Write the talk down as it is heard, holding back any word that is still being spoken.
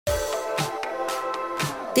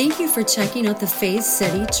Thank you for checking out the Faith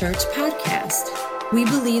City Church podcast. We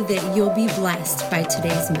believe that you'll be blessed by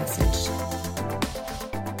today's message.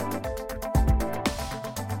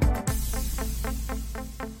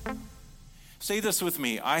 Say this with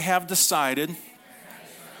me. I have decided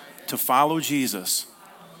to follow Jesus.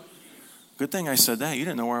 Good thing I said that. You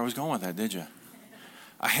didn't know where I was going with that, did you?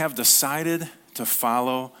 I have decided to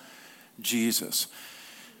follow Jesus.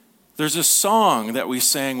 There's a song that we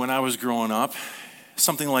sang when I was growing up,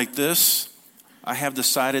 something like this. I have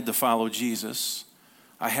decided to follow Jesus.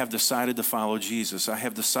 I have decided to follow Jesus. I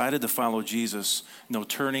have decided to follow Jesus. No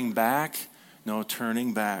turning back, no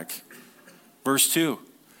turning back. Verse 2,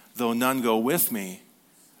 though none go with me,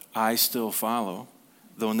 I still follow.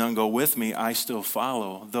 Though none go with me, I still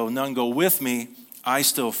follow. Though none go with me, I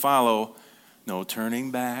still follow. No turning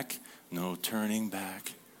back, no turning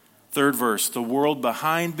back. Third verse, the world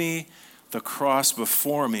behind me, the cross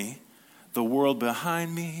before me. The world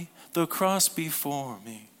behind me, the cross before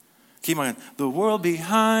me. Keep on. The world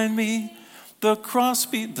behind me, the cross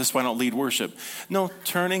this is why I don't lead worship. No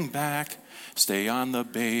turning back, stay on the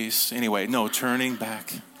base. Anyway, no turning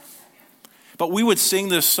back. But we would sing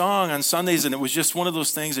this song on Sundays, and it was just one of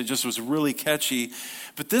those things that just was really catchy.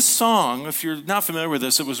 But this song, if you're not familiar with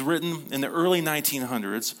this, it was written in the early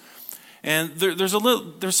 1900s. And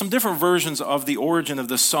there's some different versions of the origin of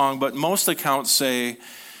this song, but most accounts say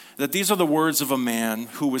that these are the words of a man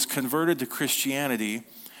who was converted to Christianity,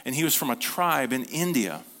 and he was from a tribe in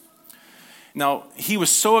India. Now, he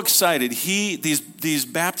was so excited. These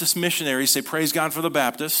Baptist missionaries, say praise God for the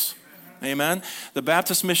Baptists. Amen. The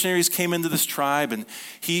Baptist missionaries came into this tribe, and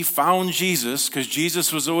he found Jesus, because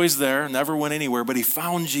Jesus was always there, never went anywhere, but he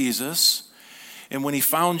found Jesus. And when he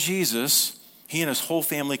found Jesus, he and his whole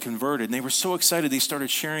family converted, and they were so excited they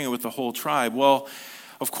started sharing it with the whole tribe. Well,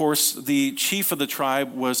 of course, the chief of the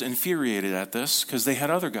tribe was infuriated at this because they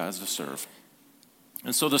had other gods to serve.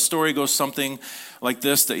 And so the story goes something like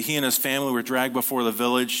this, that he and his family were dragged before the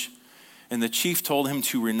village, and the chief told him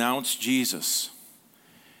to renounce Jesus.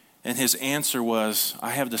 And his answer was,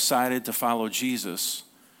 I have decided to follow Jesus,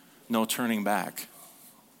 no turning back.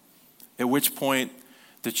 At which point,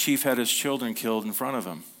 the chief had his children killed in front of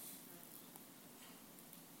him.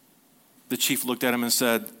 The chief looked at him and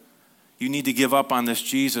said, you need to give up on this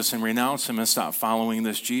Jesus and renounce him and stop following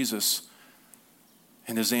this Jesus.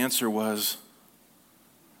 And his answer was,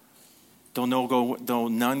 though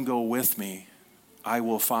none go with me, I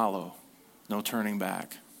will follow, no turning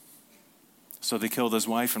back. So they killed his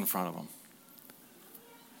wife in front of him.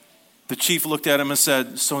 The chief looked at him and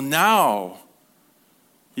said, so now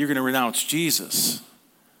you're going to renounce Jesus.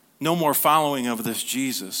 No more following of this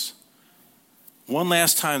Jesus. One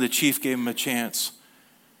last time the chief gave him a chance,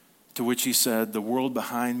 to which he said, the world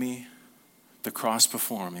behind me, the cross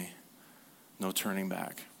before me, no turning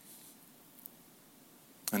back.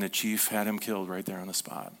 And the chief had him killed right there on the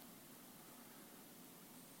spot.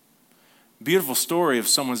 Beautiful story of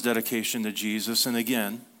someone's dedication to Jesus. And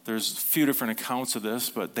again, there's a few different accounts of this,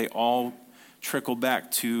 but they all trickle back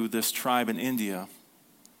to this tribe in India.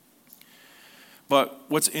 But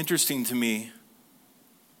what's interesting to me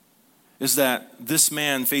is that this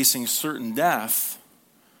man facing certain death,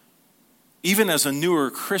 even as a newer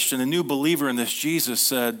Christian, a new believer in this Jesus,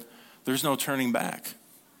 said, there's no turning back.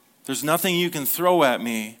 There's nothing you can throw at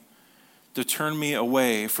me to turn me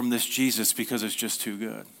away from this Jesus because it's just too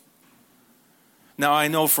good. Now, I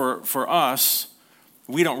know for us,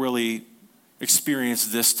 we don't really experience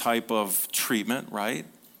this type of treatment, right?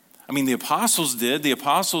 I mean, the apostles did. The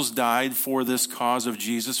apostles died for this cause of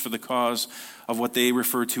Jesus, for the cause of what they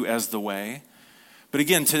refer to as the way. But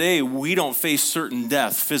again, today, we don't face certain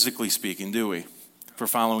death, physically speaking, do we, for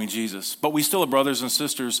following Jesus? But we still have brothers and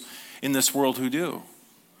sisters in this world who do.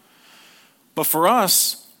 But for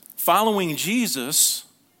us, following Jesus,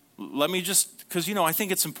 because, I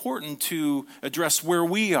think it's important to address where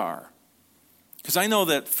we are. Because I know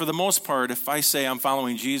that for the most part, if I say I'm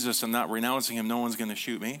following Jesus and not renouncing him, no one's going to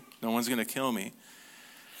shoot me. No one's going to kill me.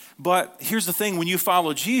 But here's the thing, when you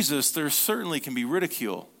follow Jesus, there certainly can be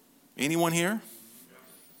ridicule. Anyone here?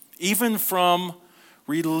 Even from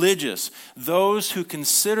religious, those who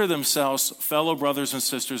consider themselves fellow brothers and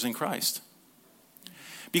sisters in Christ.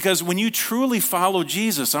 Because when you truly follow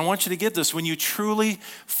Jesus, I want you to get this, when you truly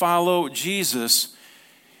follow Jesus,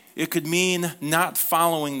 it could mean not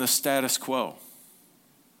following the status quo.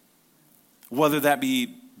 Whether that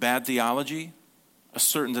be bad theology, a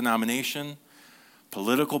certain denomination,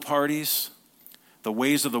 political parties, the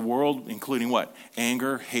ways of the world, including what?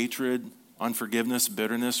 Anger, hatred, unforgiveness,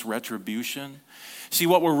 bitterness, retribution. See,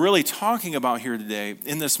 what we're really talking about here today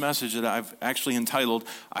in this message that I've actually entitled,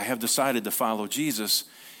 I Have Decided to Follow Jesus,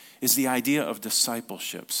 is the idea of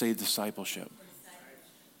discipleship. Say discipleship.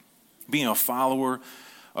 Being a follower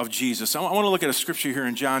of Jesus. I want to look at a scripture here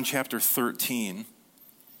in John chapter 13.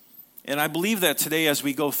 And I believe that today as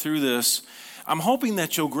we go through this, I'm hoping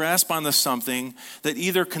that you'll grasp onto something that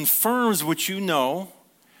either confirms what you know,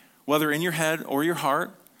 whether in your head or your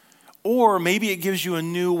heart, or maybe it gives you a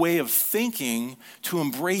new way of thinking to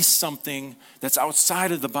embrace something that's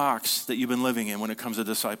outside of the box that you've been living in when it comes to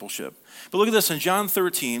discipleship. But look at this in John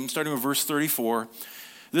 13, starting with verse 34.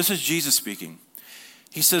 This is Jesus speaking.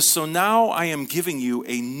 He says, "So now I am giving you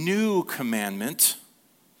a new commandment."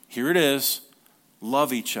 Here it is,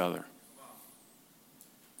 love each other.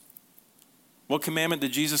 What commandment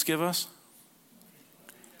did Jesus give us?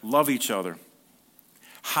 Love each other.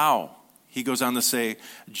 How? He goes on to say,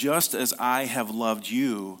 just as I have loved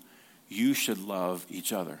you, you should love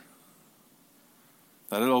each other.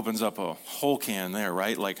 That it opens up a whole can there,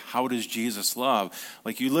 right? Like, how does Jesus love?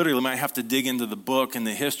 Like, you literally might have to dig into the book and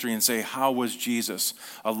the history and say, how was Jesus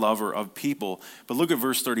a lover of people? But look at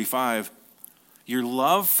verse 35. Your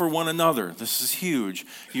love for one another, this is huge.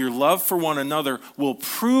 Your love for one another will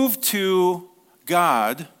prove to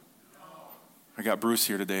God. I got Bruce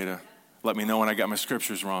here today to let me know when I got my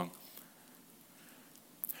scriptures wrong.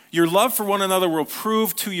 Your love for one another will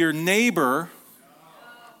prove to your neighbor,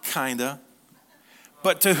 kinda,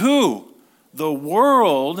 but to who? The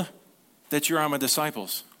world that you're my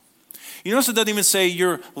disciples. You notice it doesn't even say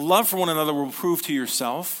your love for one another will prove to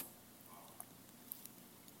yourself.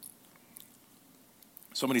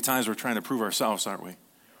 So many times we're trying to prove ourselves, aren't we?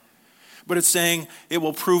 But it's saying it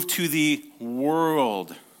will prove to the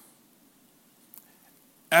world.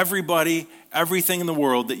 Everybody, everything in the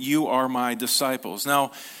world that you are my disciples.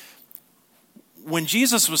 Now, when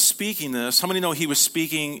Jesus was speaking this, how many know he was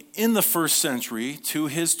speaking in the first century to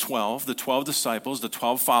his 12, the 12 disciples, the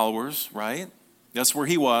 12 followers, right? That's where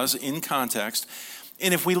he was in context.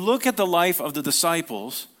 And if we look at the life of the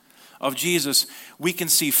disciples of Jesus, we can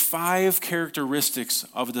see 5 characteristics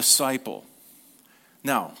of a disciple.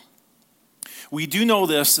 Now, we do know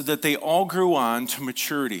this, that they all grew on to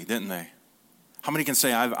maturity, didn't they? How many can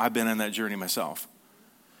say I've been on that journey myself?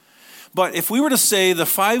 But if we were to say the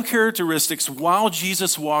 5 characteristics while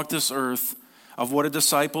Jesus walked this earth of what a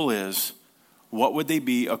disciple is, what would they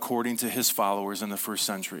be according to his followers in the first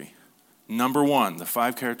century? Number 1, the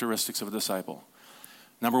 5 characteristics of a disciple.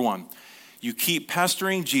 Number 1, you keep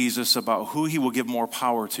pestering Jesus about who he will give more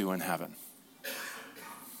power to in heaven.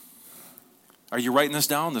 Are you writing this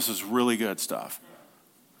down? This is really good stuff.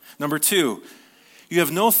 Number 2, you have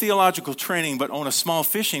no theological training but own a small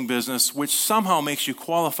fishing business which somehow makes you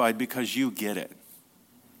qualified because you get it.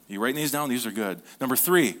 You writing these down? These are good. Number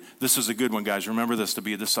 3, this is a good one, guys. Remember this to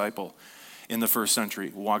be a disciple in the first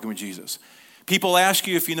century, walking with Jesus. People ask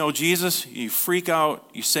you if you know Jesus, you freak out,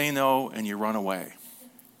 you say no, and you run away.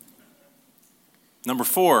 Number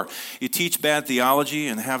 4, you teach bad theology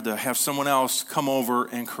and have to have someone else come over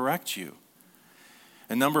and correct you.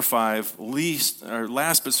 And number 5,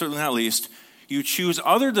 last but certainly not least, you choose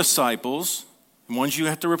other disciples, ones you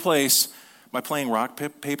have to replace, by playing rock,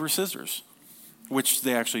 paper, scissors, which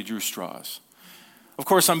they actually drew straws. Of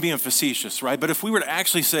course, I'm being facetious, right? But if we were to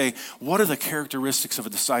actually say, what are the characteristics of a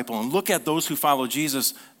disciple, and look at those who follow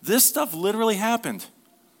Jesus, this stuff literally happened,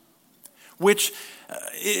 which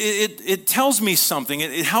it tells me something.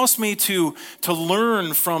 It helps me to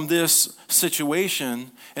learn from this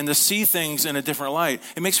situation and to see things in a different light.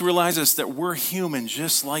 It makes me realize this, that we're human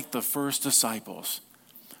just like the first disciples.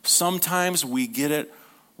 Sometimes we get it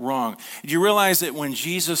wrong. Do you realize that when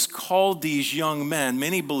Jesus called these young men,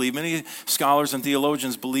 many scholars and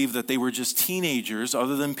theologians believe that they were just teenagers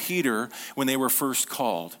other than Peter when they were first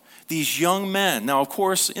called. These young men. Now, of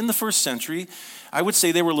course, in the first century, I would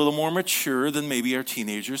say they were a little more mature than maybe our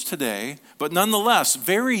teenagers today, but nonetheless,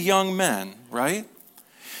 very young men, right?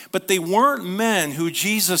 But they weren't men who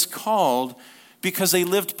Jesus called because they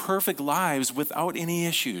lived perfect lives without any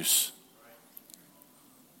issues.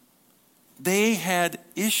 They had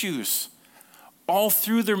issues all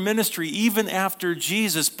through their ministry, even after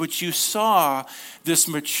Jesus, but you saw this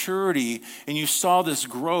maturity and you saw this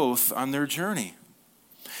growth on their journey.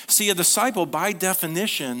 See, a disciple, by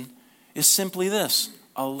definition, is simply this,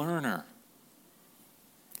 a learner.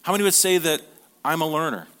 How many would say that I'm a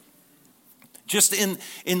learner? Just in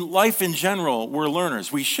life in general, we're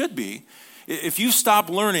learners. We should be. If you stop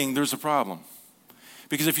learning, there's a problem.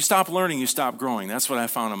 Because if you stop learning, you stop growing. That's what I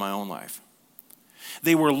found in my own life.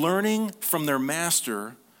 They were learning from their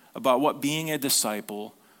master about what being a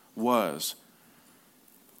disciple was.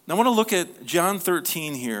 Now I want to look at John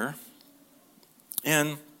 13 here,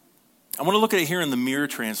 and I want to look at it here in the Mirror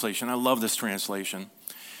translation. I love this translation.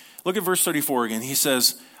 Look at verse 34 again. He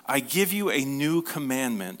says, I give you a new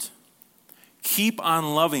commandment. Keep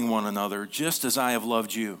on loving one another just as I have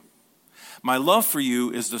loved you. My love for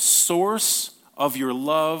you is the source of your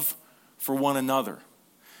love for one another.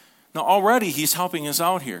 Now already he's helping us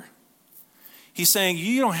out here. He's saying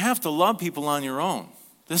you don't have to love people on your own.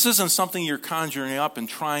 This isn't something you're conjuring up and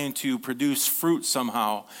trying to produce fruit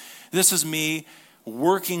somehow. This is me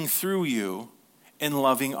working through you and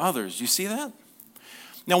loving others. You see that?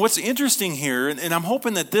 Now what's interesting here, and I'm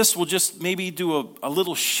hoping that this will just maybe do a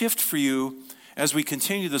little shift for you as we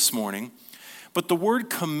continue this morning, but the word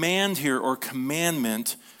command here, or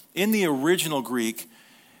commandment, in the original Greek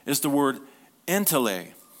is the word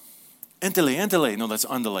entele. Entele. No, that's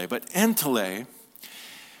undele, but entele,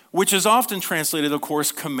 which is often translated, of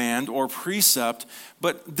course, command or precept,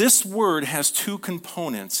 but this word has two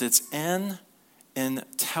components. It's en and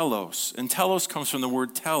telos. And telos comes from the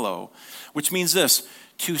word telo, which means this: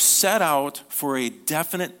 to set out for a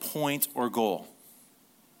definite point or goal.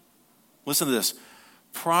 Listen to this.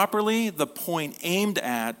 Properly, the point aimed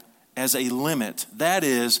at as a limit. That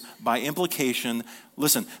is, by implication,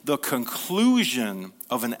 listen, the conclusion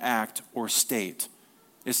of an act or state.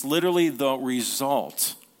 It's literally the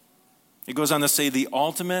result. It goes on to say the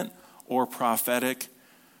ultimate or prophetic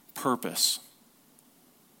purpose.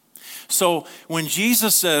 So when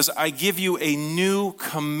Jesus says, I give you a new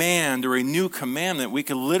command or a new commandment, we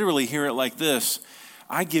could literally hear it like this: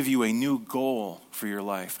 I give you a new goal for your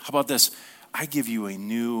life. How about this? I give you a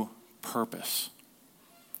new purpose.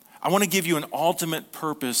 I want to give you an ultimate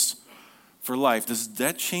purpose for life. Does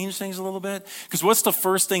that change things a little bit? Because what's the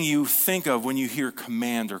first thing you think of when you hear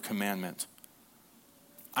command or commandment?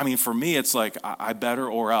 I mean, for me, it's like, I better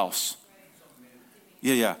or else.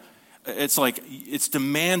 Yeah. It's like, it's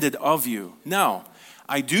demanded of you. Now,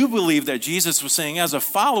 I do believe that Jesus was saying, as a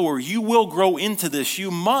follower, you will grow into this.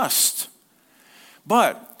 You must.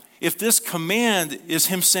 But if this command is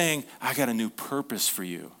him saying, I got a new purpose for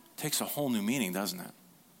you, it takes a whole new meaning, doesn't it?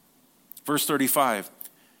 Verse 35,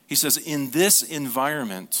 he says, in this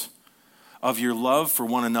environment of your love for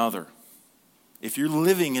one another, if you're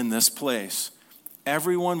living in this place,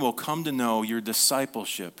 everyone will come to know your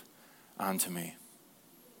discipleship unto me.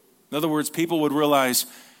 In other words, people would realize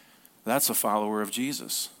that's a follower of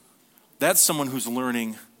Jesus. That's someone who's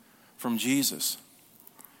learning from Jesus.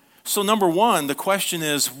 So number one, the question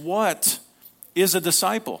is, what is a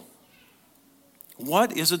disciple?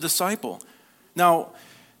 What is a disciple? Now,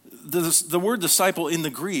 the word disciple in the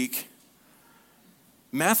Greek,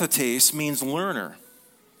 mathetes, means learner,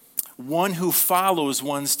 one who follows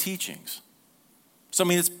one's teachings. So, I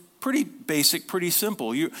mean, it's pretty basic, pretty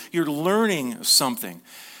simple. You're learning something.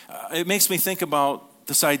 It makes me think about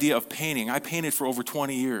this idea of painting. I painted for over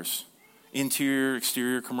 20 years. Interior,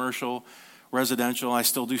 exterior, commercial, residential. I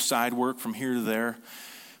still do side work from here to there,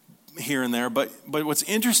 here and there. But what's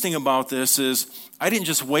interesting about this is I didn't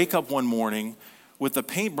just wake up one morning with a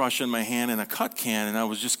paintbrush in my hand and a cut can and I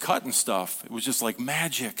was just cutting stuff. It was just like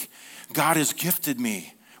magic. God has gifted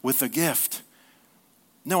me with a gift.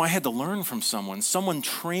 No, I had to learn from someone. Someone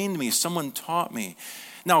trained me. Someone taught me.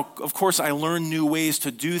 Now, of course, I learned new ways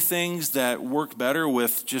to do things that worked better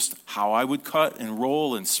with just how I would cut and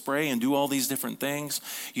roll and spray and do all these different things.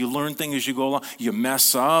 You learn things as you go along. You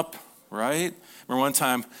mess up, right? Remember one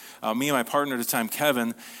time, me and my partner at the time,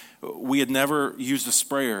 Kevin, we had never used a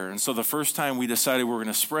sprayer. And so the first time we decided we were going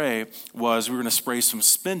to spray was we were going to spray some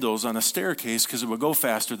spindles on a staircase because it would go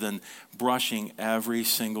faster than brushing every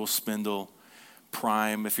single spindle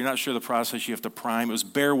prime. If you're not sure the process, you have to prime. It was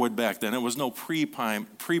bare wood back then. It was no pre-prime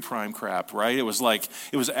crap, right? It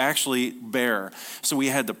was actually bare. So we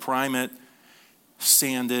had to prime it,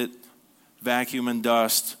 sand it, vacuum and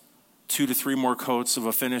dust, 2 to 3 more coats of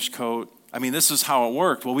a finish coat. I mean, this is how it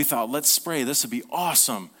worked. Well, we thought, let's spray. This would be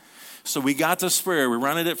awesome. So we got the sprayer. We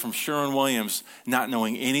rented it from Sherwin-Williams, not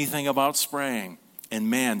knowing anything about spraying. And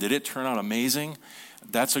man, did it turn out amazing.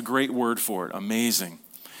 That's a great word for it, amazing.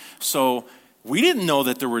 So we didn't know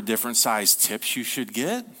that there were different size tips you should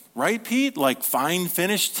get, right, Pete? Like fine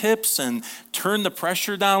finish tips and turn the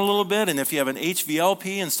pressure down a little bit. And if you have an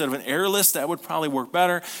HVLP instead of an airless, that would probably work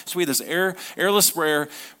better. So we had this airless sprayer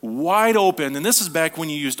wide open. And this is back when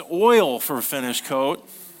you used oil for a finish coat.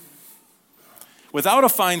 Without a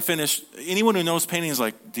fine finish, anyone who knows painting is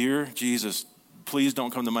like, dear Jesus, please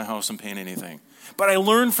don't come to my house and paint anything. But I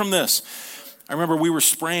learned from this. I remember we were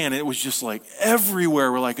spraying, and it was just like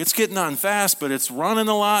everywhere. We're like, it's getting on fast, but it's running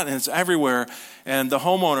a lot, and it's everywhere. And the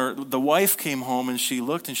homeowner, the wife came home, and she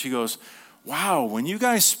looked, and she goes, wow, when you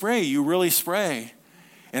guys spray, you really spray.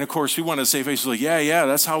 And of course, we want to say faces like, yeah,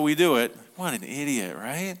 that's how we do it. What an idiot,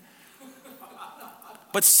 right?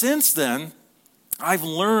 But since then, I've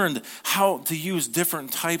learned how to use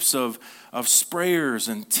different types of sprayers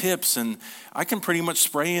and tips, and I can pretty much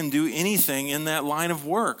spray and do anything in that line of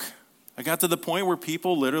work. I got to the point where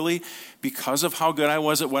people literally, because of how good I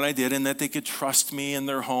was at what I did and that they could trust me in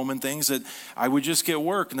their home and things, that I would just get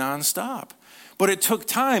work nonstop. But it took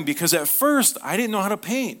time because at first I didn't know how to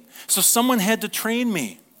paint. So someone had to train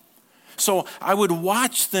me. So I would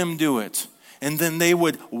watch them do it, and then they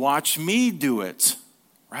would watch me do it,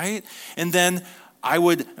 right? And then I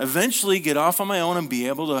would eventually get off on my own and be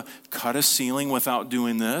able to cut a ceiling without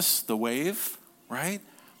doing this, the wave, right?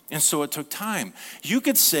 And so it took time. You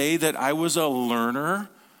could say that I was a learner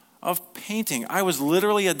of painting. I was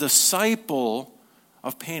literally a disciple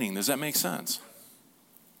of painting. Does that make sense?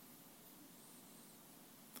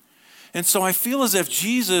 And so I feel as if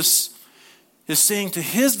Jesus is saying to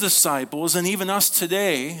his disciples, and even us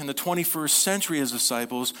today in the 21st century as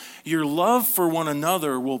disciples, your love for one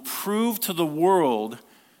another will prove to the world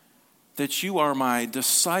that you are my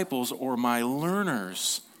disciples or my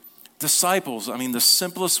learners. Disciples, I mean, the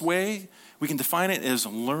simplest way we can define it is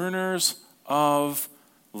learners of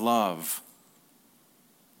love.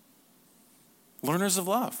 Learners of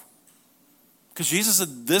love. Because Jesus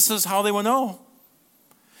said this is how they will know.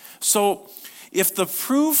 So if the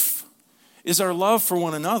proof is our love for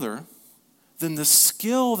one another, then the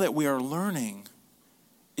skill that we are learning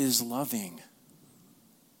is loving.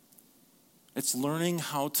 It's learning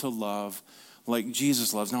how to love like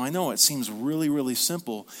Jesus loves. Now, I know it seems really, really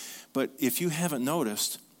simple, but if you haven't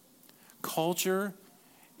noticed, culture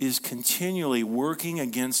is continually working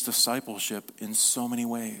against discipleship in so many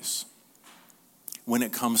ways when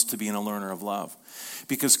it comes to being a learner of love.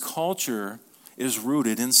 Because culture is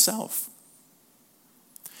rooted in self.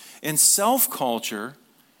 And self-culture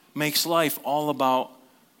makes life all about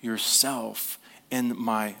yourself and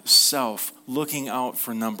myself, looking out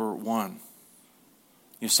for number one.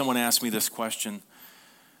 You know, someone asked me this question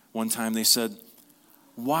one time. They said,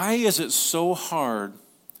 why is it so hard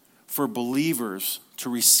for believers to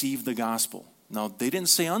receive the gospel? Now, they didn't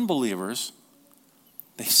say unbelievers.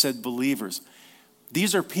 They said believers.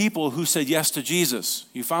 These are people who said yes to Jesus.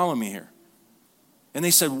 You follow me here? And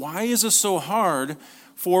they said, why is it so hard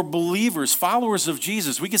for believers, followers of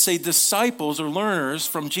Jesus, we could say disciples or learners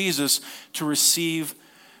from Jesus, to receive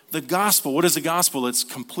the gospel? What is the gospel? It's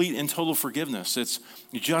complete and total forgiveness. It's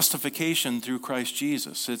justification through Christ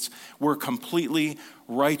Jesus. We're completely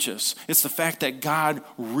righteous. It's the fact that God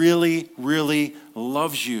really, really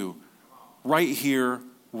loves you right here,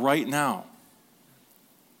 right now.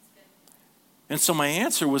 And so my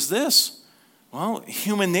answer was this. Well,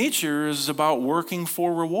 human nature is about working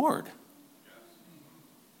for reward.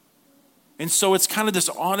 And so it's kind of this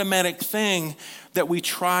automatic thing that we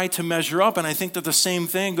try to measure up. And I think that the same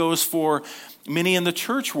thing goes for many in the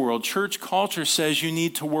church world. Church culture says you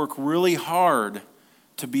need to work really hard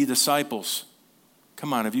to be disciples.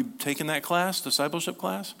 Come on, have you taken that class, discipleship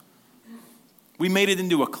class? We made it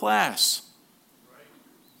into a class.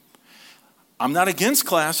 I'm not against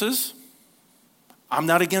classes. I'm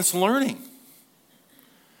not against learning.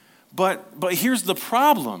 But here's the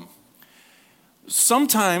problem.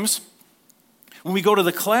 Sometimes when we go to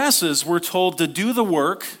the classes, we're told to do the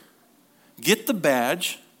work, get the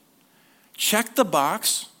badge, check the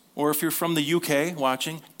box, or if you're from the UK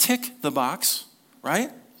watching, tick the box, right?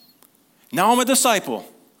 Now I'm a disciple.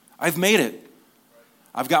 I've made it.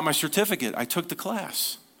 I've got my certificate. I took the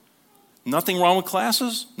class. Nothing wrong with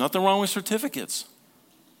classes, nothing wrong with certificates.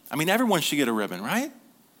 I mean, everyone should get a ribbon, right?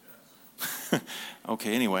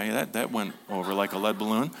 Okay, anyway, that went over like a lead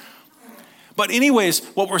balloon. But anyways,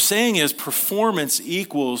 what we're saying is performance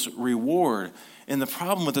equals reward. And the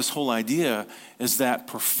problem with this whole idea is that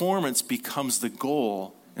performance becomes the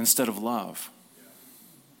goal instead of love.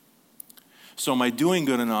 So am I doing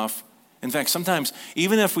good enough? In fact, sometimes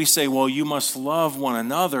even if we say, well, you must love one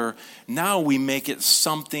another, now we make it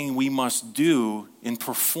something we must do in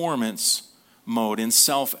performance mode, in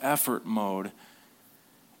self-effort mode.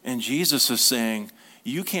 And Jesus is saying,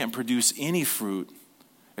 you can't produce any fruit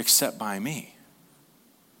except by me.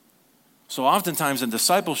 So oftentimes in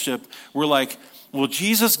discipleship, we're like, well,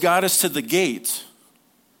 Jesus got us to the gate,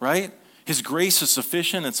 right? His grace is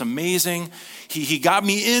sufficient. It's amazing. He got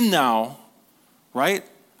me in now, right?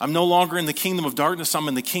 I'm no longer in the kingdom of darkness. I'm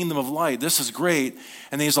in the kingdom of light. This is great.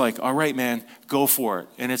 And then he's like, all right, man, go for it.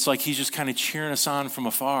 And it's like he's just kind of cheering us on from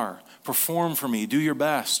afar. Perform for me. Do your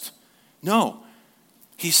best. No.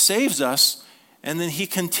 He saves us, and then he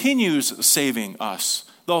continues saving us.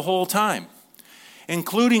 the whole time,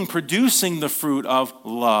 including producing the fruit of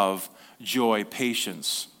love, joy,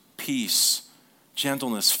 patience, peace,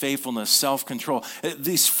 gentleness, faithfulness, self-control.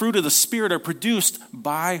 These fruit of the Spirit are produced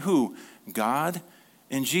by who? God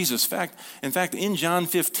and Jesus. In fact, in John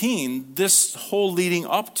 15, this whole leading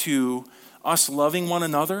up to us loving one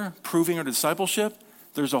another, proving our discipleship,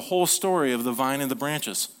 there's a whole story of the vine and the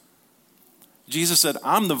branches. Jesus said,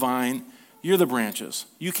 I'm the vine, you're the branches.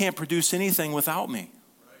 You can't produce anything without me.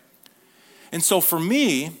 And so for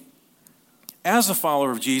me, as a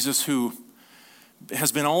follower of Jesus who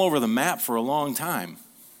has been all over the map for a long time,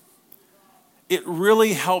 it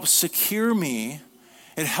really helps secure me.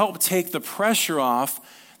 It helped take the pressure off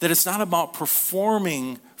that it's not about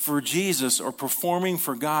performing for Jesus or performing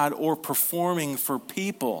for God or performing for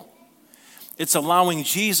people. It's allowing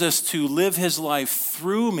Jesus to live his life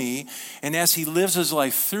through me, and as he lives his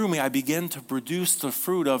life through me, I begin to produce the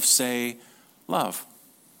fruit of, say, love.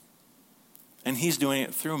 And he's doing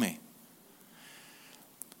it through me.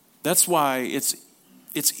 That's why it's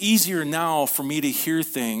easier now for me to hear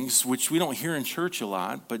things which we don't hear in church a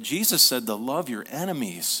lot, but Jesus said to love your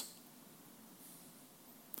enemies.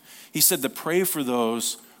 He said to pray for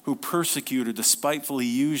those who persecute or despitefully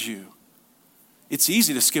use you. It's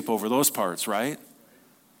easy to skip over those parts, right?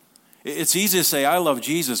 It's easy to say, I love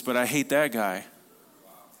Jesus, but I hate that guy.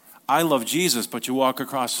 I love Jesus, but you walk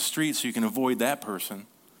across the street so you can avoid that person.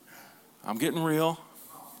 I'm getting real.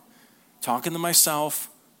 Talking to myself.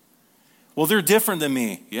 Well, they're different than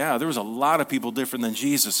me. Yeah, there was a lot of people different than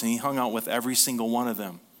Jesus, and he hung out with every single one of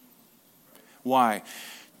them. Why?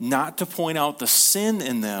 Not to point out the sin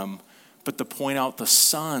in them, but to point out the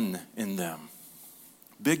Son in them.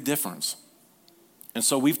 Big difference. And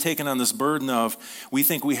so we've taken on this burden of, we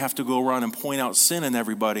think we have to go around and point out sin in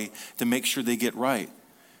everybody to make sure they get right.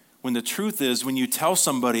 When the truth is, when you tell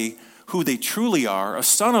somebody who they truly are, a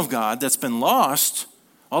son of God that's been lost,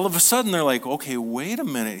 all of a sudden they're like, okay, wait a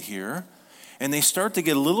minute here. And they start to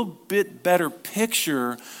get a little bit better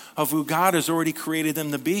picture of who God has already created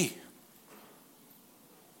them to be.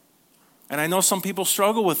 And I know some people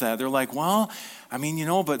struggle with that. They're like, well, I mean,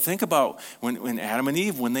 but think about when Adam and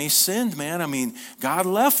Eve, when they sinned, man, I mean, God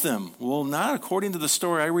left them. Well, not according to the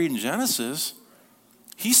story I read in Genesis.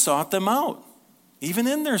 He sought them out, even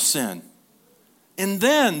in their sin. And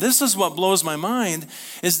then, this is what blows my mind,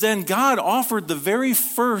 is then God offered the very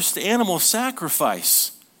first animal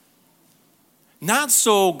sacrifice. Not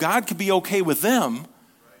so God could be okay with them,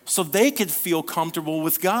 so they could feel comfortable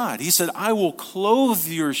with God. He said, I will clothe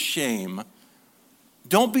your shame.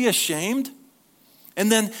 Don't be ashamed.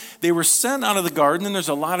 And then they were sent out of the garden, and there's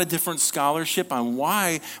a lot of different scholarship on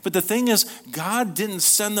why. But the thing is, God didn't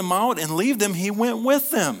send them out and leave them. He went with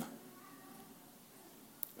them.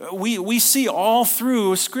 We see all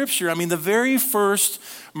through Scripture. I mean, the very first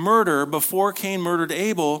murder before Cain murdered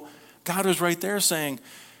Abel, God was right there saying,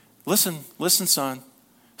 listen, son.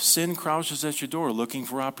 Sin crouches at your door looking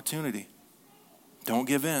for opportunity. Don't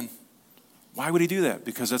give in. Why would he do that?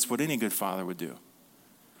 Because that's what any good father would do.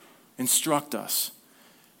 Instruct us.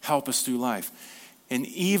 Help us through life. And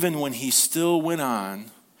even when he still went on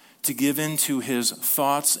to give in to his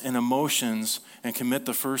thoughts and emotions and commit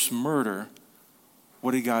the first murder,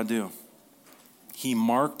 what did God do? He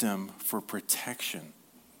marked him for protection.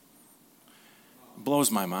 Blows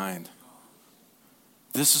my mind.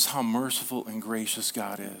 This is how merciful and gracious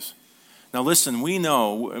God is. Now listen, we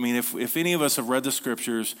know, I mean, if any of us have read the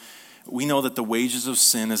Scriptures, we know that the wages of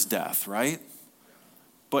sin is death, right?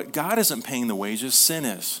 But God isn't paying the wages, sin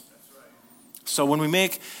is. So when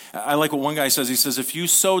I like what one guy says, he says, if you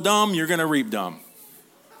sow dumb, you're going to reap dumb.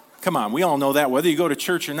 Come on, we all know that, whether you go to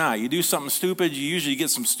church or not. You do something stupid, you usually get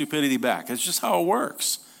some stupidity back. It's just how it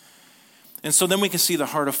works. And so then we can see the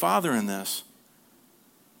heart of Father in this.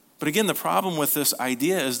 But again, the problem with this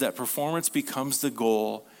idea is that performance becomes the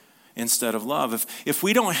goal instead of love. If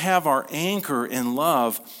we don't have our anchor in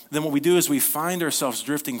love, then what we do is we find ourselves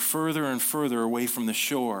drifting further and further away from the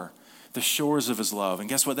shores of his love. And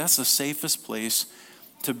guess what? That's the safest place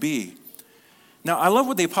to be. Now, I love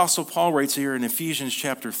what the Apostle Paul writes here in Ephesians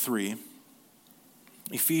chapter 3.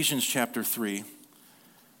 Ephesians chapter 3.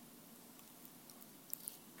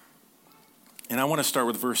 And I want to start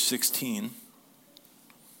with verse 16.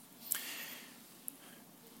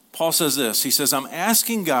 Paul says this, he says, I'm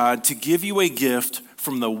asking God to give you a gift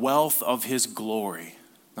from the wealth of his glory.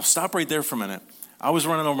 Now stop right there for a minute. I was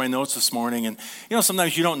running over my notes this morning, and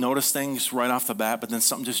sometimes you don't notice things right off the bat, but then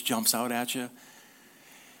something just jumps out at you.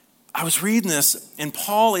 I was reading this, and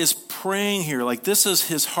Paul is praying here, like this is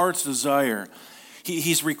his heart's desire.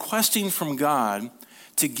 He's requesting from God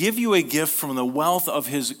to give you a gift from the wealth of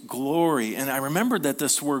his glory. And I remembered that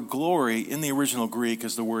this word glory in the original Greek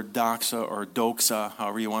is the word doxa or doxa,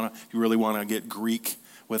 however you really want to get Greek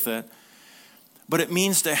with it. But it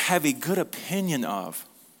means to have a good opinion of.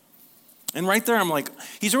 And right there, I'm like,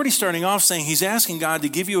 he's already starting off saying he's asking God to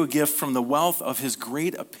give you a gift from the wealth of his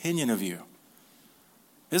great opinion of you.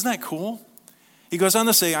 Isn't that cool? He goes on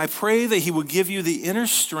to say, I pray that he will give you the inner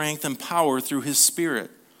strength and power through his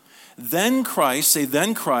Spirit. Then Christ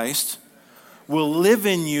will live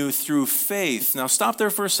in you through faith. Now stop there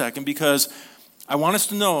for a second, because I want us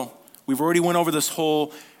to know, we've already went over this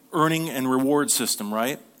whole earning and reward system,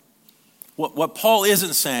 right? What Paul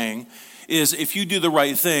isn't saying is if you do the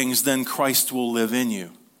right things, then Christ will live in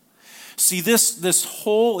you. See, this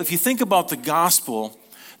whole, if you think about the gospel,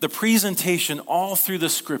 the presentation all through the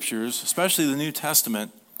scriptures, especially the New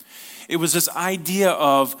Testament, it was this idea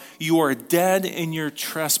of you are dead in your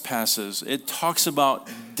trespasses. It talks about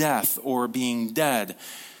death or being dead.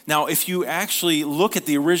 Now, if you actually look at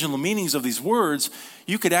the original meanings of these words,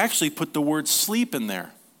 you could actually put the word sleep in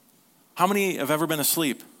there. How many have ever been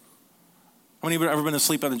asleep? How many have ever been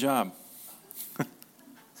asleep on the job?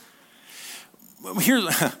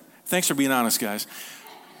 Thanks for being honest, guys.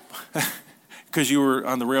 Because you were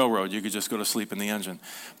on the railroad, you could just go to sleep in the engine.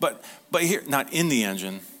 But here, not in the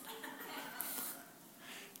engine.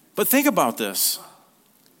 But think about this.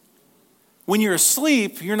 When you're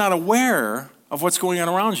asleep, you're not aware of what's going on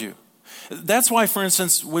around you. That's why, for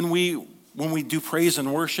instance, when we do praise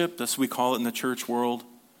and worship, that's what we call it in the church world,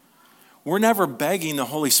 we're never begging the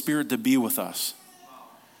Holy Spirit to be with us.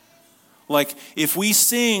 Like, if we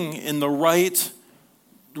sing in the right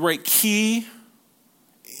key,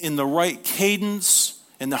 in the right cadence,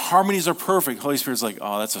 and the harmonies are perfect, Holy Spirit's like,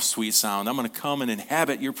 oh, that's a sweet sound. I'm going to come and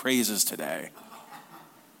inhabit your praises today.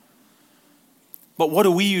 But what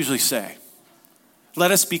do we usually say?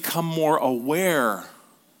 Let us become more aware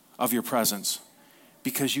of your presence,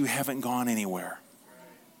 because you haven't gone anywhere.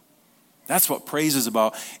 That's what praise is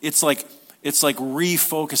about. It's like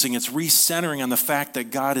refocusing, it's recentering on the fact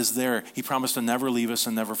that God is there. He promised to never leave us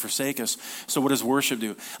and never forsake us. So what does worship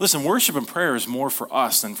do? Listen, worship and prayer is more for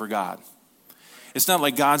us than for God. It's not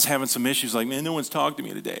like God's having some issues like, man, no one's talked to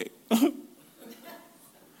me today.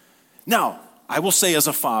 Now, I will say as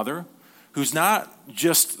a father who's not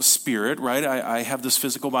just spirit, right? I have this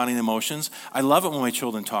physical body and emotions. I love it when my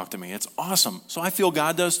children talk to me. It's awesome. So I feel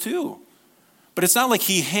God does too. But it's not like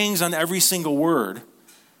he hangs on every single word,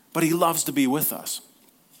 but he loves to be with us,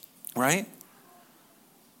 right?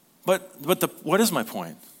 But what is my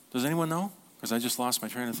point? Does anyone know? Because I just lost my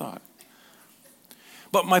train of thought.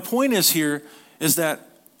 But my point is that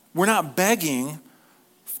we're not begging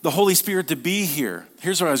the Holy Spirit to be here.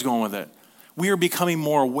 Here's where I was going with it. We are becoming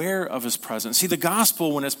more aware of his presence. See, the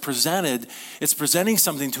gospel, when it's presented, it's presenting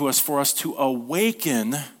something to us for us to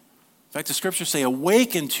awaken. In fact, the scriptures say,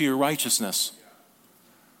 awaken to your righteousness.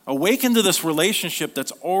 Awaken to this relationship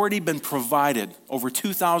that's already been provided over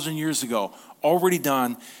 2,000 years ago, already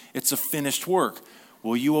done. It's a finished work.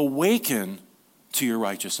 Will you awaken to your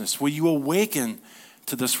righteousness? Will you awaken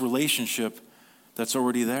to this relationship that's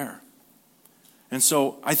already there? And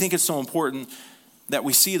so I think it's so important that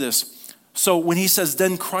we see this. So when he says,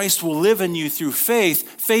 then Christ will live in you through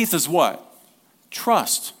faith, faith is what?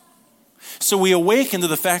 Trust. So we awaken to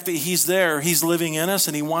the fact that he's there, he's living in us,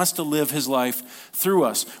 and he wants to live his life through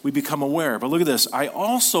us. We become aware. But look at this. I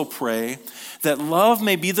also pray that love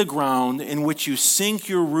may be the ground in which you sink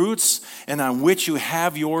your roots and on which you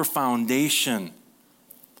have your foundation.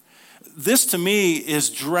 This to me is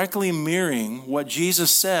directly mirroring what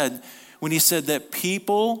Jesus said when he said that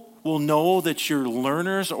people will know that you're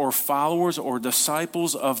learners or followers or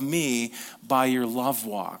disciples of me by your love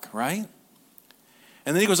walk, right?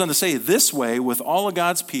 And then he goes on to say, this way, with all of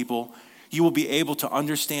God's people, you will be able to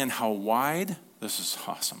understand how wide, this is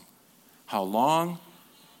awesome, how long,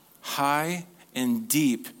 high, and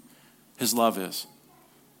deep his love is.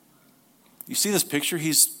 You see this picture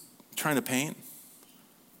he's trying to paint?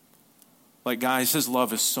 Like, guys, his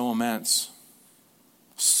love is so immense.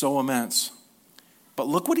 So immense. But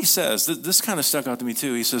look what he says. This kind of stuck out to me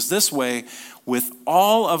too. He says, this way, with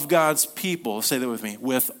all of God's people, say that with me,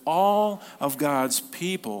 with all of God's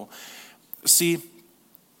people. See,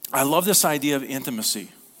 I love this idea of intimacy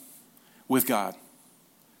with God.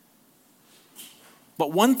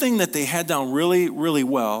 But one thing that they had down really, really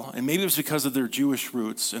well, and maybe it was because of their Jewish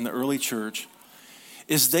roots in the early church,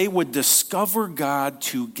 is they would discover God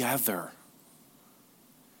together.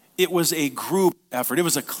 It was a group effort. It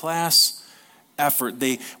was a class effort.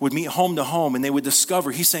 They would meet home to home and they would discover.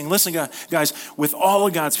 He's saying, listen, guys, with all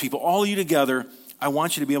of God's people, all of you together, I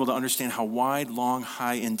want you to be able to understand how wide, long,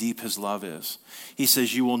 high, and deep his love is. He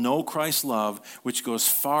says, you will know Christ's love, which goes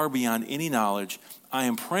far beyond any knowledge. I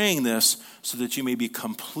am praying this so that you may be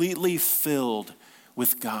completely filled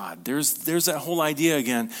with God. There's that whole idea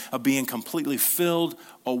again of being completely filled,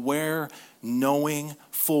 aware, knowing,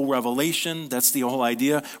 full revelation. That's the whole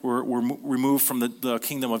idea. We're removed from the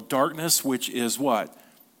kingdom of darkness, which is what?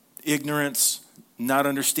 Ignorance, not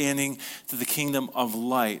understanding, to the kingdom of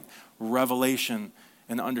light, revelation,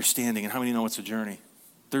 and understanding. And how many know it's a journey?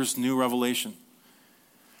 There's new revelation.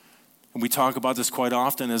 And we talk about this quite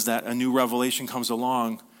often, is that a new revelation comes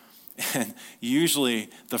along, and usually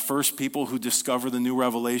the first people who discover the new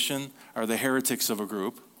revelation are the heretics of a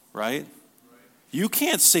group, right? You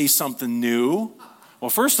can't say something new. Well,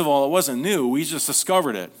 first of all, it wasn't new. We just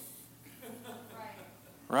discovered it.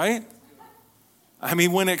 Right? I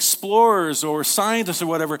mean, when explorers or scientists or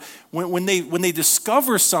whatever, when they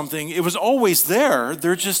discover something, it was always there.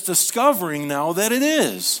 They're just discovering now that it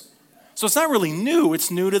is. So it's not really new.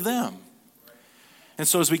 It's new to them. And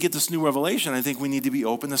so as we get this new revelation, I think we need to be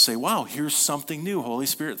open to say, wow, here's something new. Holy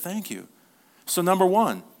Spirit, thank you. So number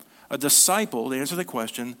one, a disciple, to answer the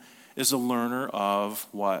question, is a learner of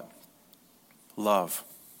what? Love.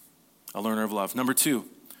 A learner of love. Number two,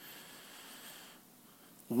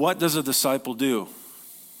 what does a disciple do?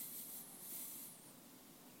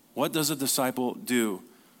 What does a disciple do?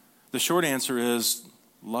 The short answer is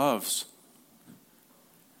loves.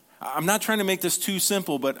 I'm not trying to make this too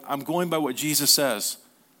simple, but I'm going by what Jesus says.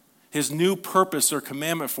 His new purpose or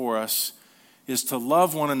commandment for us is to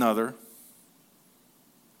love one another.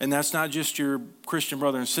 And that's not just your Christian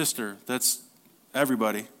brother and sister. That's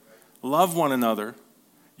everybody. Love one another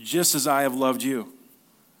just as I have loved you.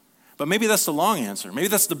 But maybe that's the long answer. Maybe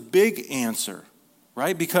that's the big answer,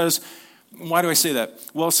 right? Because why do I say that?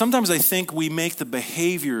 Well, sometimes I think we make the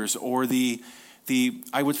behaviors or the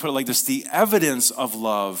I would put it like this, the evidence of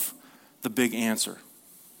love, the big answer.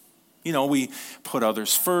 You know, we put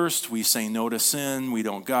others first. We say no to sin. We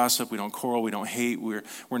don't gossip. We don't quarrel. We don't hate. We're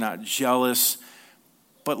not jealous.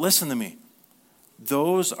 But listen to me.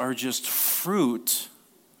 Those are just fruit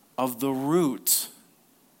of the root.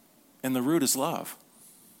 And the root is love.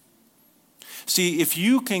 See, if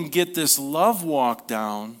you can get this love walk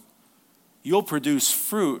down, you'll produce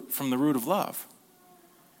fruit from the root of love.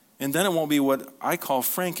 And then it won't be what I call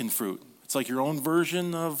frankenfruit. It's like your own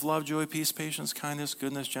version of love, joy, peace, patience, kindness,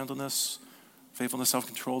 goodness, gentleness, faithfulness,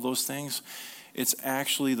 self-control, those things. It's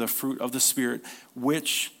actually the fruit of the Spirit,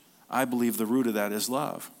 which I believe the root of that is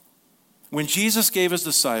love. When Jesus gave his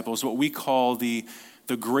disciples what we call the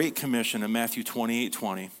Great Commission in Matthew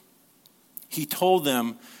 28:20, he told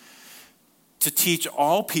them to teach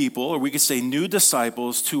all people, or we could say new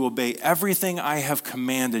disciples, to obey everything I have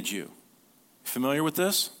commanded you. Familiar with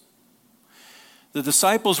this? The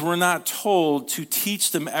disciples were not told to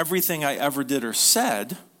teach them everything I ever did or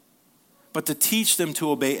said, but to teach them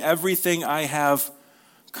to obey everything I have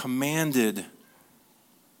commanded.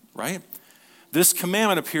 Right? This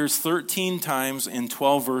commandment appears 13 times in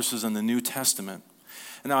 12 verses in the New Testament.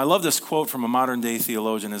 And now I love this quote from a modern day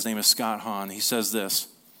theologian. His name is Scott Hahn. He says this: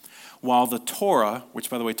 while the Torah, which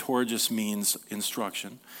by the way, Torah just means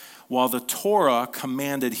instruction, while the Torah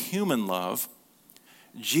commanded human love,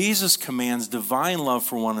 Jesus commands divine love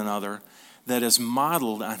for one another that is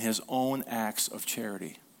modeled on his own acts of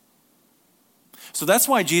charity. So that's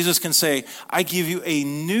why Jesus can say, I give you a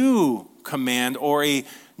new command or a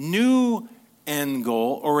new end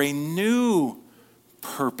goal or a new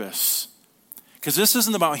purpose. Because this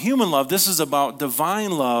isn't about human love. This is about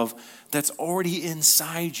divine love that's already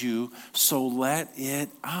inside you, so let it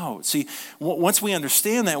out. See, once we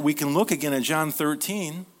understand that, we can look again at John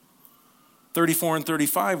 13, 34 and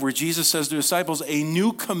 35, where Jesus says to disciples, a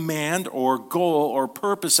new command or goal or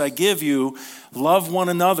purpose I give you, love one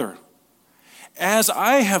another. As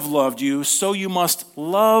I have loved you, so you must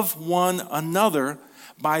love one another.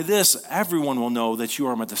 By this, everyone will know that you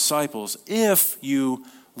are my disciples, if you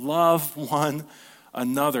love one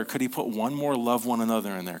another. Could he put one more love one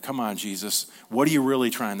another in there? Come on, Jesus. What are you really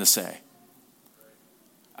trying to say?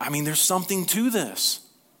 I mean, there's something to this.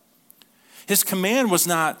 His command was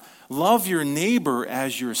not love your neighbor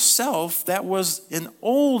as yourself. That was an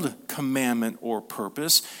old commandment or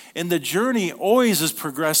purpose. And the journey always is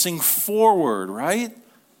progressing forward, right?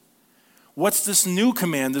 What's this new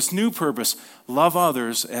command, this new purpose? Love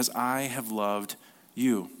others as I have loved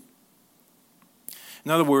you. In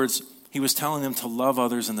other words, he was telling them to love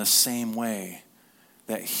others in the same way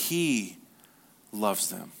that he loves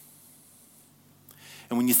them.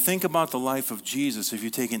 And when you think about the life of Jesus, if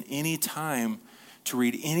you've taken any time to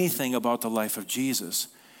read anything about the life of Jesus,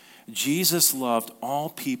 Jesus loved all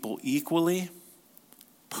people equally,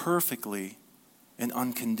 perfectly, and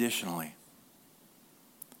unconditionally.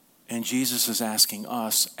 And Jesus is asking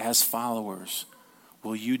us as followers,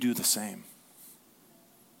 will you do the same?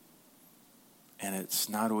 And it's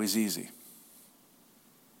not always easy.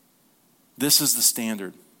 This is the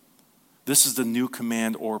standard. This is the new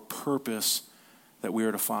command or purpose that we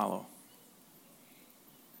are to follow.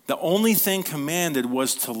 The only thing commanded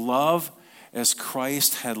was to love as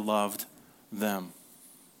Christ had loved them.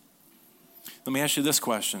 Let me ask you this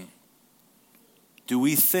question. Do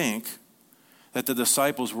we think that the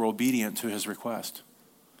disciples were obedient to his request?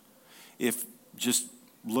 If just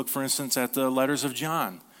look, for instance, at the letters of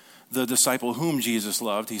John, the disciple whom Jesus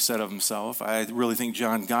loved, he said of himself. I really think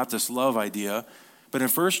John got this love idea. But in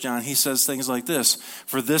 1 John, he says things like this: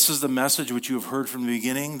 for this is the message which you have heard from the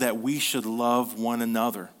beginning, that we should love one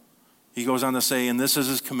another. He goes on to say, and this is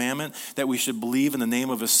his commandment, that we should believe in the name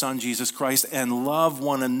of his Son, Jesus Christ, and love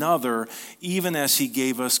one another, even as he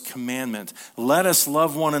gave us commandment. Let us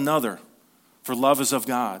love one another, for love is of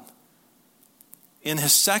God. In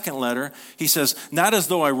his second letter, he says, not as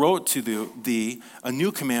though I wrote to thee a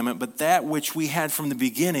new commandment, but that which we had from the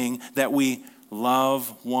beginning, that we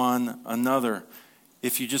love one another.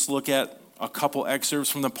 If you just look at a couple excerpts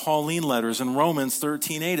from the Pauline letters in Romans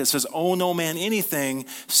 13:8, it says, owe no man anything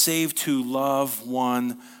save to love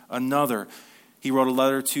one another. He wrote a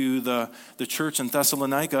letter to the church in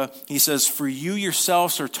Thessalonica. He says, for you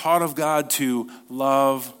yourselves are taught of God to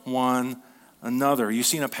love one another. You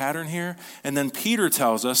seen a pattern here? And then Peter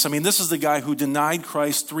tells us, this is the guy who denied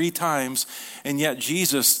Christ 3 times, and yet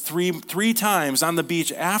Jesus three times on the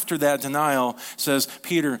beach after that denial says,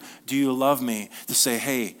 Peter, do you love me? To say,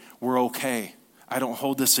 hey, we're okay. I don't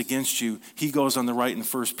hold this against you. He goes on the right in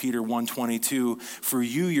 1 Peter 1:22, for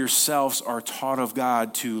you yourselves are taught of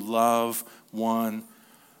God to love one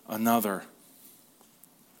another.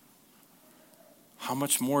 How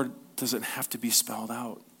much more does it have to be spelled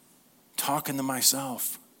out? Talking to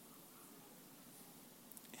myself.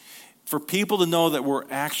 For people to know that we're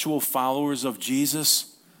actual followers of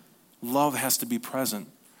Jesus, love has to be present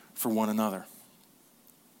for one another.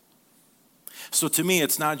 So to me,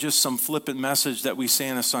 it's not just some flippant message that we say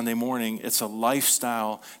on a Sunday morning. It's a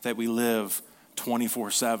lifestyle that we live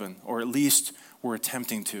 24/7, or at least we're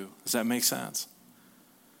attempting to. Does that make sense?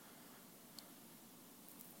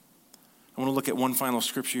 I want to look at one final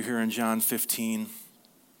scripture here in John 15,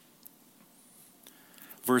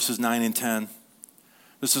 verses 9 and 10.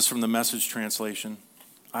 This is from the Message translation.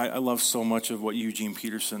 I love so much of what Eugene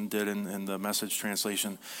Peterson did in the Message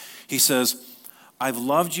translation. He says, I've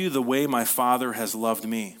loved you the way my Father has loved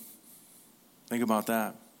me. Think about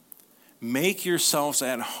that. Make yourselves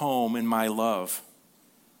at home in my love.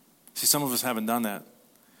 See, some of us haven't done that.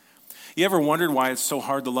 You ever wondered why it's so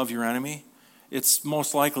hard to love your enemy? It's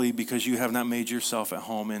most likely because you have not made yourself at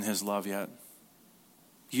home in his love yet.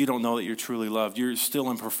 You don't know that you're truly loved. You're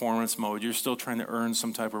still in performance mode. You're still trying to earn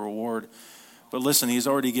some type of reward. But listen, he's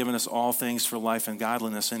already given us all things for life and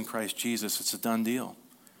godliness in Christ Jesus. It's a done deal.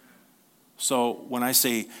 So when I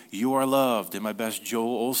say you are loved in my best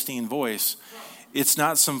Joel Osteen voice, it's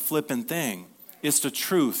not some flippant thing. It's the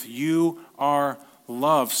truth. You are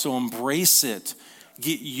loved. So embrace it.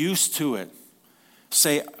 Get used to it.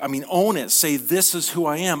 Own it. Say, this is who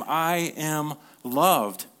I am. I am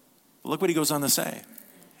loved. Look what he goes on to say.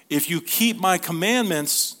 If you keep my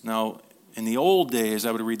commandments, now in the old days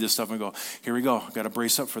I would read this stuff and go, here we go, I've got to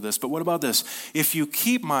brace up for this. But what about this? If you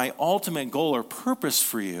keep my ultimate goal or purpose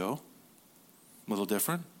for you, a little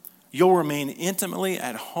different, you'll remain intimately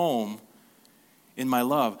at home in my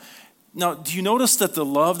love. Now, do you notice that the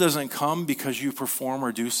love doesn't come because you perform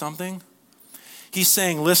or do something? He's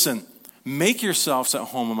saying, listen, make yourselves at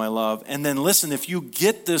home in my love. And then listen, if you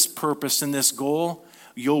get this purpose and this goal,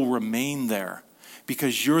 you'll remain there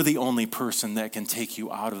because you're the only person that can take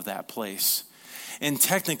you out of that place. And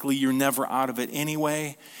technically, you're never out of it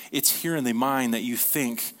anyway. It's here in the mind that you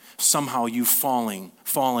think somehow you've fallen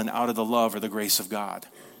out of the love or the grace of God.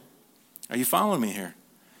 Are you following me here?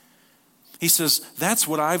 He says, that's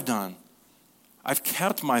what I've done. I've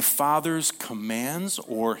kept my Father's commands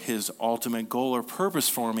or his ultimate goal or purpose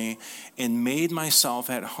for me and made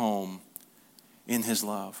myself at home in his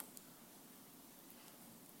love.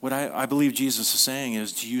 What I believe Jesus is saying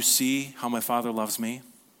is, do you see how my Father loves me?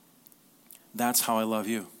 That's how I love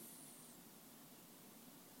you.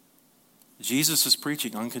 Jesus is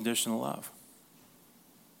preaching unconditional love.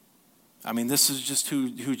 This is just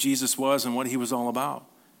who Jesus was and what he was all about.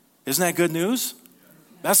 Isn't that good news?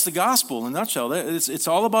 That's the gospel in a nutshell. It's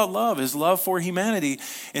all about love, his love for humanity.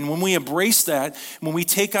 And when we embrace that, when we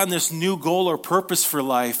take on this new goal or purpose for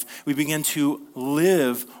life, we begin to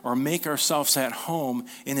live or make ourselves at home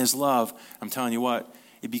in his love. I'm telling you what,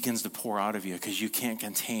 it begins to pour out of you because you can't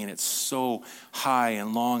contain it. It's so high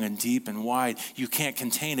and long and deep and wide. You can't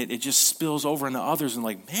contain it. It just spills over into others and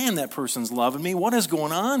like, man, that person's loving me. What is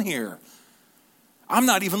going on here? I'm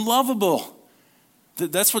not even lovable.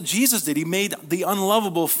 That's what Jesus did. He made the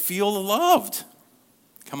unlovable feel loved.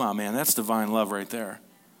 Come on, man. That's divine love right there.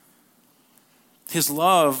 His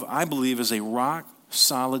love, I believe, is a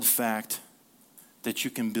rock-solid fact that you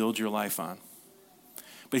can build your life on.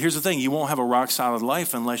 But here's the thing. You won't have a rock-solid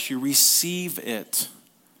life unless you receive it.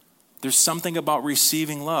 There's something about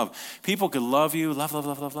receiving love. People could love you,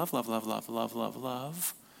 love.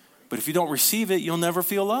 But if you don't receive it, you'll never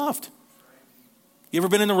feel loved. You ever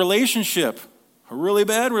been in a relationship? A really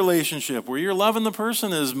bad relationship where you're loving the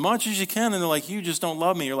person as much as you can and they're like, you just don't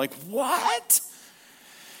love me. You're like, what?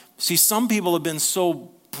 See, some people have been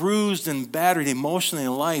so bruised and battered emotionally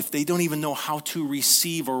in life, they don't even know how to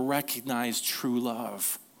receive or recognize true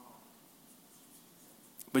love.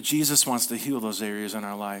 But Jesus wants to heal those areas in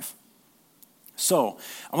our life. So,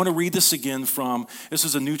 I want to read this again this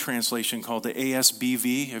is a new translation called the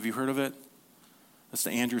ASBV. Have you heard of it? That's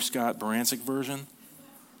the Andrew Scott Barancic version.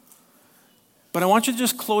 But I want you to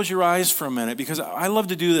just close your eyes for a minute because I love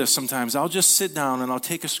to do this sometimes. I'll just sit down and I'll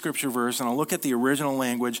take a scripture verse and I'll look at the original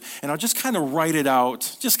language and I'll just kind of write it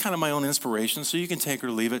out, just kind of my own inspiration, so you can take it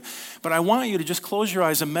or leave it. But I want you to just close your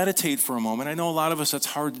eyes and meditate for a moment. I know a lot of us that's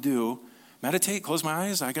hard to do. Meditate, close my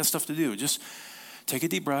eyes, I got stuff to do. Just take a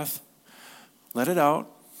deep breath, let it out.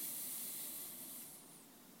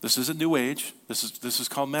 This isn't New Age. This is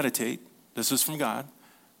called meditate. This is from God.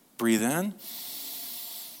 Breathe in.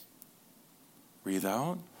 Breathe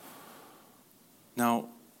out. Now,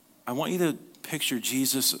 I want you to picture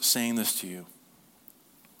Jesus saying this to you.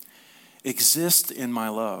 Exist in my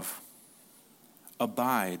love.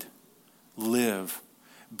 Abide, live,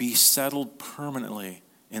 be settled permanently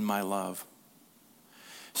in my love.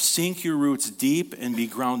 Sink your roots deep and be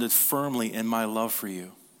grounded firmly in my love for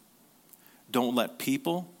you. Don't let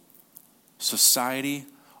people, society,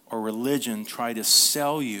 or religion try to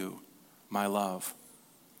sell you my love.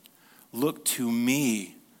 Look to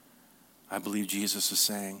me, I believe Jesus is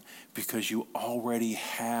saying, because you already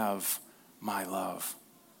have my love.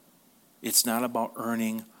 It's not about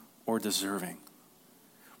earning or deserving.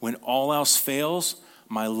 When all else fails,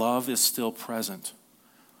 my love is still present.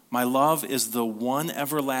 My love is the one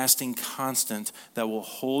everlasting constant that will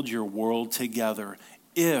hold your world together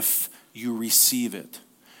if you receive it.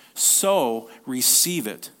 So receive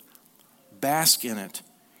it, bask in it,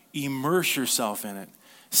 immerse yourself in it.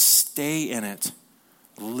 Stay in it.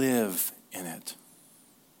 Live in it.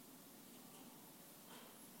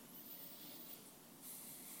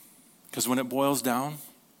 Because when it boils down,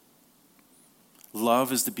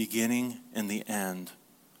 love is the beginning and the end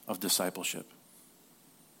of discipleship.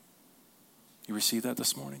 You receive that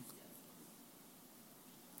this morning?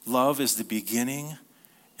 Love is the beginning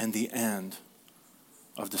and the end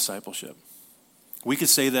of discipleship. We could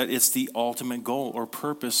say that it's the ultimate goal or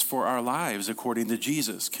purpose for our lives according to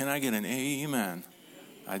Jesus. Can I get an amen?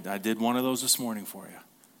 I did one of those this morning for you.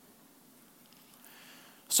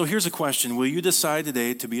 So here's a question. Will you decide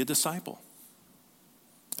today to be a disciple?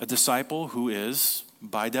 A disciple who is,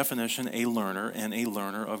 by definition, a learner and a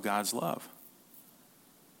learner of God's love.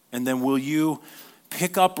 And then will you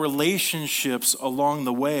pick up relationships along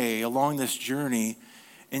the way, along this journey,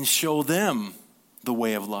 and show them the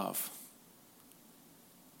way of love?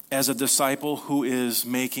 As a disciple who is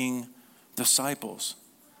making disciples.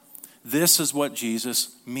 This is what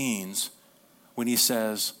Jesus means when he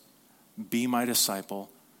says, be my disciple,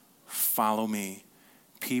 follow me.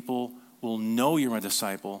 People will know you're my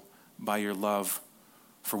disciple by your love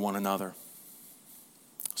for one another.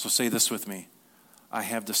 So say this with me. I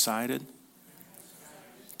have decided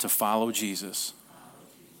to follow Jesus.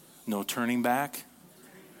 No turning back.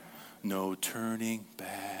 No turning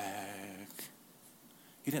back.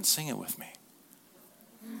 You didn't sing it with me.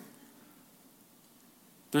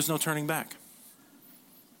 There's no turning back.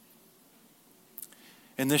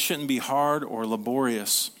 And this shouldn't be hard or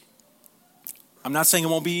laborious. I'm not saying it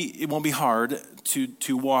won't be hard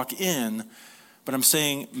to walk in, but I'm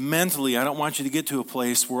saying mentally, I don't want you to get to a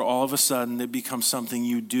place where all of a sudden it becomes something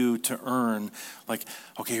you do to earn. Like,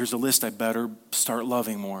 okay, here's a list, I better start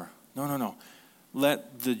loving more. No.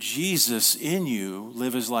 Let the Jesus in you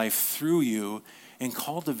live his life through you and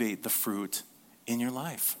cultivate the fruit in your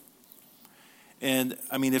life. And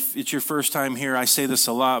I mean, if it's your first time here, I say this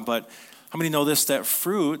a lot, but How many know this, that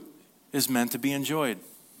fruit is meant to be enjoyed?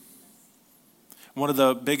 One of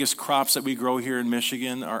the biggest crops that we grow here in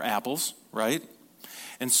Michigan are apples, right?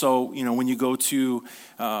 And so, when you go to,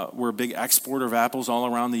 we're a big exporter of apples all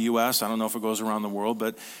around the U.S. I don't know if it goes around the world,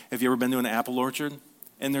 but have you ever been to an apple orchard?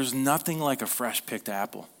 And there's nothing like a fresh picked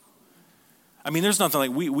apple. I mean, there's nothing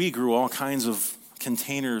like, we grew all kinds of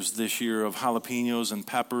containers this year of jalapenos and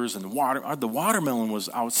peppers and the watermelon was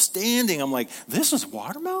outstanding. I'm like, this is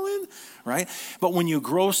watermelon, right? But when you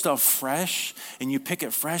grow stuff fresh and you pick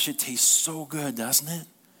it fresh, it tastes so good, doesn't it?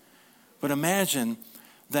 But imagine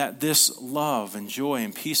that this love and joy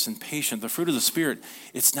and peace and patience, the fruit of the Spirit,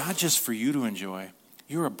 it's not just for you to enjoy.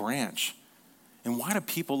 You're a branch. And why do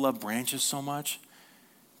people love branches so much?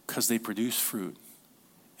 Because they produce fruit.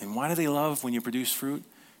 And why do they love when you produce fruit?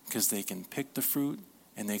 Because they can pick the fruit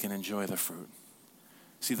and they can enjoy the fruit.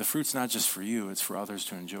 See, the fruit's not just for you, it's for others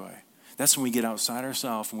to enjoy. That's when we get outside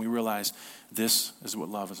ourselves and we realize this is what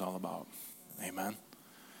love is all about. Amen.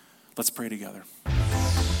 Let's pray together.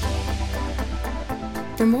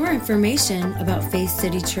 For more information about Faith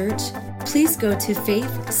City Church, please go to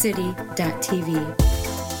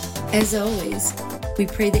faithcity.tv. As always, we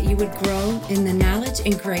pray that you would grow in the knowledge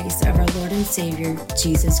and grace of our Lord and Savior,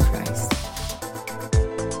 Jesus Christ.